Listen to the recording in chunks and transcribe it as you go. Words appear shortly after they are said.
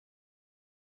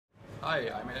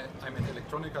Hi, I'm in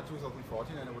Electronica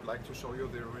 2014 and I would like to show you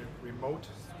the remote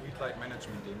streetlight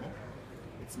management demo.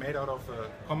 It's made out of a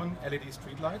common LED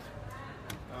streetlight.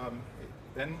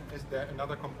 Then is there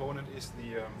another component is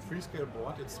the Freescale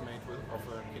board. It's made of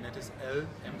a Kinetis L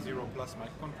M0 Plus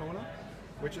microcontroller,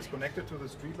 which is connected to the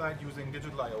streetlight using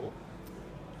digital I/O.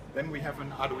 Then we have an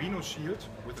Arduino shield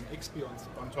with an XBee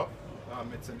on top.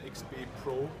 It's an XBee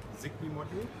Pro XBee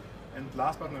module. And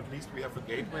last but not least, we have a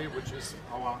gateway, which is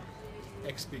our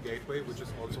XBee gateway, which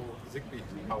is also XBee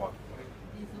powered.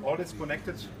 All is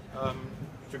connected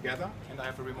together, and I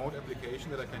have a remote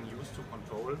application that I can use to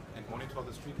control and monitor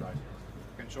the streetlight.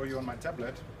 I can show you on my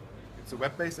tablet. It's a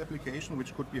web-based application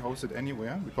which could be hosted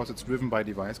anywhere because it's driven by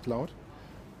device cloud.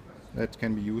 That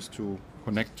can be used to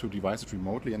connect to devices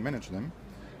remotely and manage them.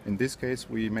 In this case,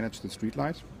 we manage the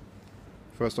streetlight.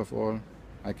 First of all,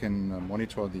 I can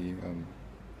monitor the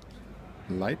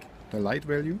light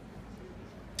value.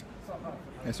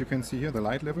 As you can see here, the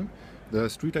light level. The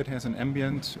streetlight has an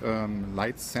ambient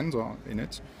light sensor in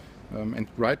it, and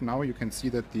right now you can see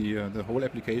that the whole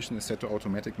application is set to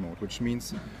automatic mode, which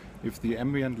means if the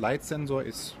ambient light sensor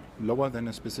is lower than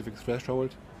a specific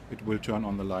threshold, it will turn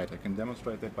on the light. I can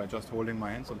demonstrate that by just holding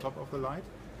my hands on top of the light,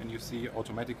 and you see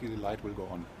automatically the light will go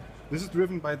on. This is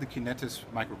driven by the Kinetis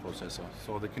microprocessor.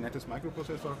 So the Kinetis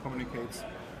microprocessor communicates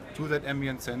to that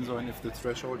ambient sensor, and if the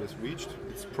threshold is reached,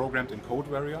 it's programmed in code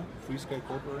variant, Freescale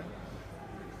code variant,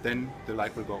 then the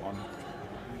light will go on,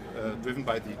 driven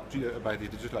by the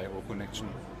digital I/O connection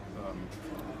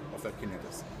of that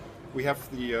Kinetis. We have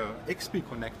the XBee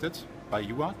connected by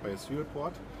UART, by a serial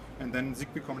port, and then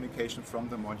XBee communication from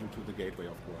the module to the gateway,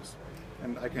 of course.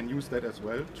 And I can use that as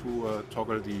well to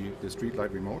toggle the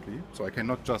streetlight remotely. So I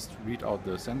cannot just read out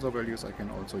the sensor values, I can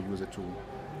also use it to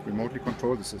remotely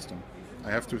control the system. I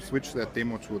have to switch that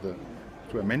demo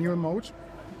to a manual mode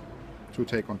to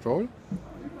take control,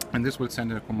 and this will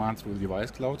send a command through the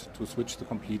device cloud to switch the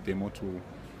complete demo to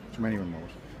manual mode.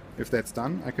 If that's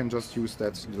done, I can just use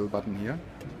that little button here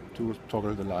to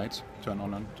toggle the light, turn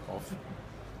on and off.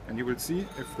 And you will see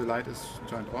if the light is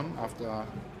turned on after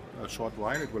a short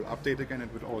while, it will update again.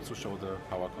 It will also show the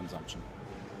power consumption.